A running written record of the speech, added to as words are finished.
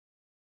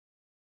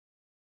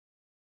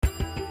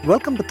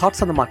Welcome to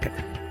Thoughts on the Market.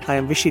 I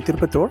am Vishy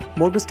Tirupattur,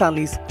 Morgan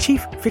Stanley's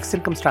Chief Fixed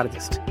Income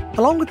Strategist.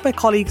 Along with my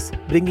colleagues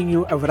bringing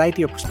you a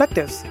variety of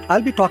perspectives,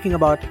 I'll be talking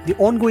about the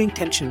ongoing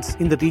tensions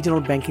in the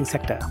regional banking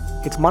sector.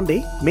 It's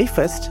Monday, May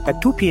 1st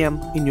at 2 p.m.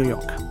 in New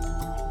York.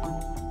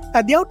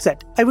 At the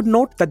outset, I would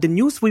note that the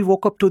news we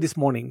woke up to this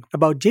morning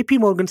about JP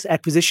Morgan's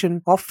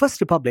acquisition of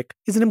First Republic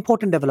is an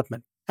important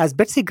development. As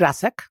Betsy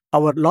Grasak,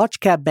 our large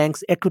cap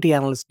bank's equity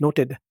analyst,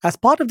 noted, as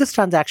part of this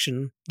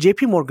transaction,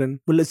 JP Morgan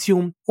will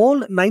assume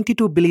all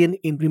 $92 billion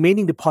in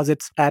remaining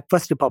deposits at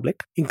First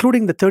Republic,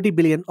 including the $30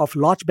 billion of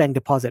large bank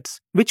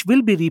deposits, which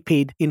will be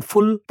repaid in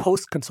full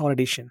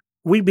post-consolidation.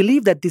 We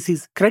believe that this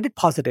is credit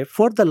positive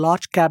for the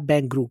large cap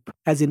bank group,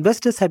 as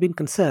investors have been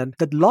concerned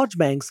that large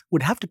banks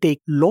would have to take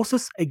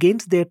losses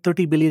against their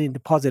 $30 billion in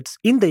deposits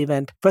in the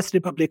event First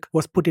Republic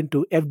was put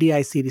into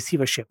FDIC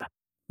receivership.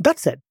 That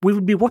said, we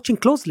will be watching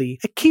closely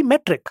a key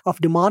metric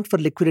of demand for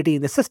liquidity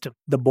in the system,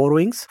 the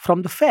borrowings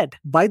from the Fed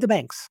by the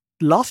banks.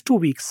 The last 2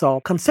 weeks saw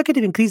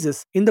consecutive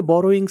increases in the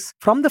borrowings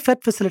from the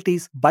Fed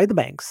facilities by the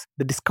banks,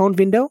 the discount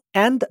window,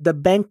 and the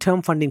bank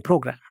term funding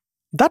program.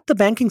 That the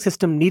banking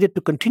system needed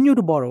to continue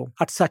to borrow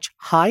at such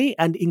high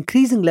and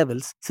increasing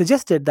levels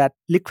suggested that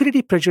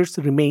liquidity pressures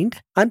remained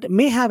and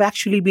may have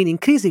actually been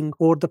increasing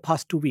over the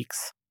past 2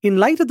 weeks. In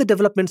light of the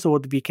developments over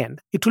the weekend,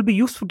 it will be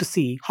useful to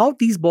see how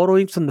these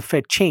borrowings from the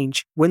Fed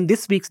change when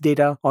this week's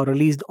data are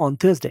released on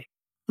Thursday.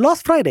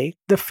 Last Friday,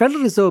 the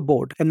Federal Reserve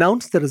Board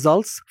announced the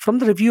results from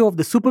the review of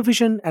the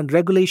supervision and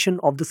regulation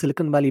of the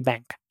Silicon Valley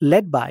Bank,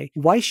 led by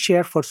Vice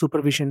Chair for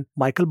Supervision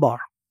Michael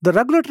Barr. The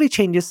regulatory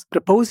changes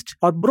proposed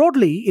are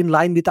broadly in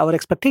line with our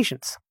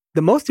expectations.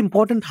 The most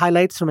important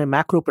highlights from a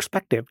macro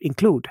perspective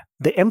include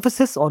the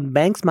emphasis on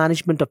banks'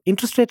 management of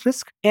interest rate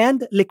risk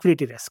and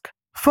liquidity risk.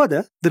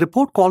 Further, the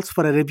report calls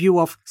for a review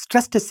of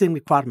stress testing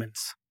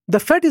requirements. The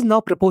Fed is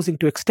now proposing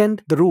to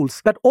extend the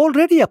rules that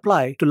already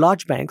apply to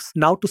large banks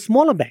now to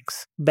smaller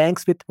banks,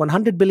 banks with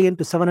 $100 billion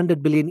to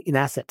 $700 billion in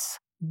assets.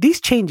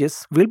 These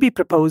changes will be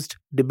proposed,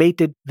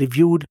 debated,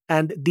 reviewed,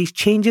 and these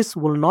changes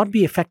will not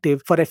be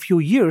effective for a few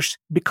years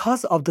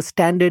because of the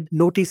standard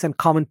notice and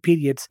comment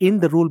periods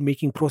in the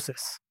rule-making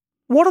process.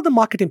 What are the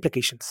market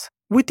implications?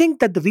 We think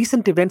that the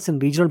recent events in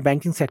regional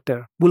banking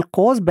sector will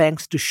cause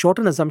banks to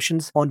shorten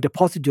assumptions on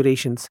deposit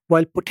durations,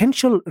 while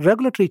potential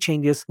regulatory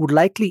changes would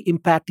likely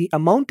impact the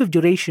amount of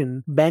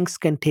duration banks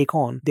can take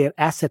on their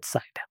asset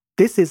side.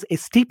 This is a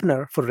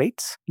steepener for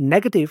rates,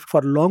 negative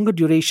for longer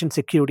duration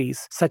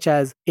securities such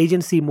as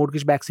agency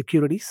mortgage-backed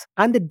securities,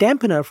 and a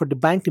dampener for the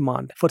bank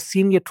demand for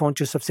senior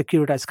tranches of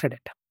securitized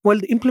credit. While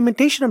the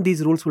implementation of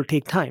these rules will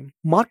take time,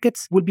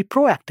 markets will be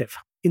proactive.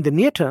 In the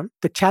near term,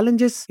 the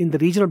challenges in the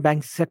regional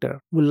banking sector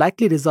will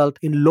likely result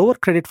in lower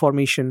credit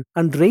formation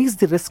and raise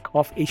the risk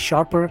of a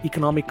sharper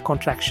economic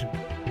contraction.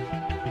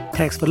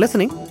 Thanks for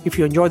listening. If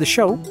you enjoy the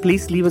show,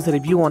 please leave us a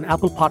review on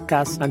Apple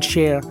Podcasts and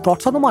share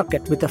Thoughts on the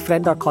Market with a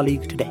friend or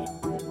colleague today.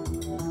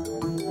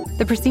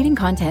 The preceding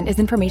content is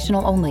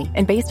informational only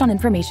and based on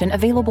information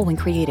available when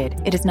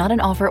created. It is not an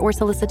offer or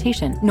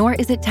solicitation, nor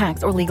is it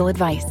tax or legal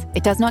advice.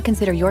 It does not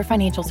consider your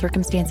financial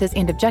circumstances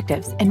and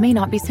objectives and may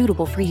not be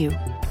suitable for you.